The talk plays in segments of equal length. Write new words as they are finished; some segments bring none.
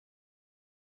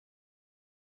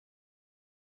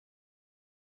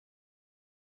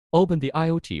Open the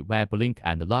IoT web link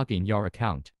and log in your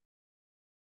account.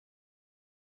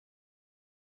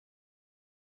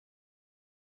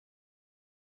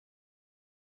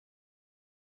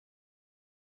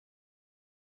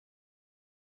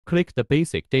 Click the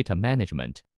Basic Data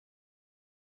Management.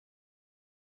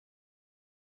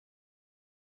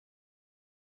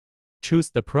 Choose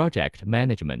the Project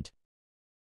Management.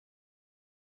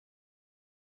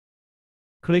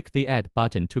 Click the Add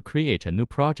button to create a new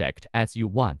project as you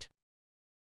want.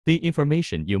 The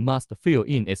information you must fill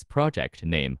in is project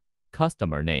name,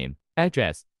 customer name,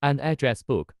 address, and address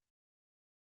book.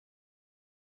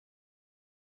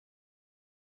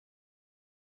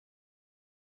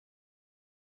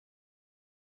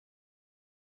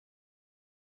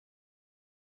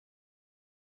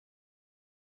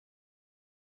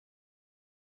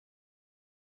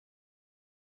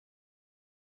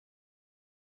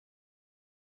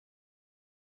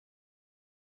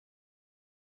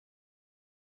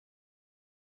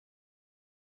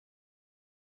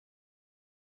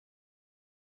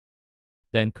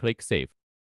 Then click Save.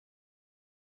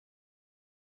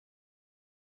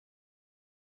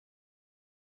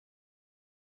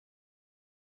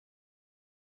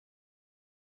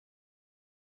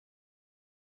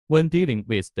 When dealing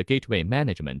with the gateway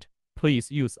management, please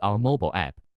use our mobile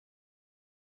app.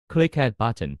 Click Add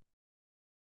button.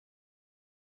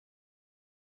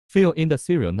 Fill in the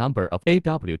serial number of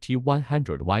ARD3T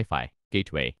Wi-Fi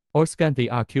gateway, or scan the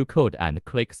QR code and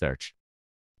click Search.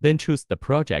 Then choose the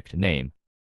project name.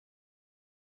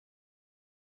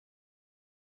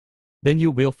 Then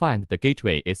you will find the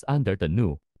gateway is under the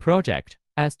new project.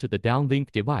 As to the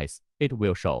downlink device, it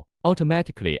will show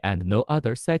automatically and no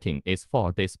other setting is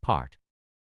for this part.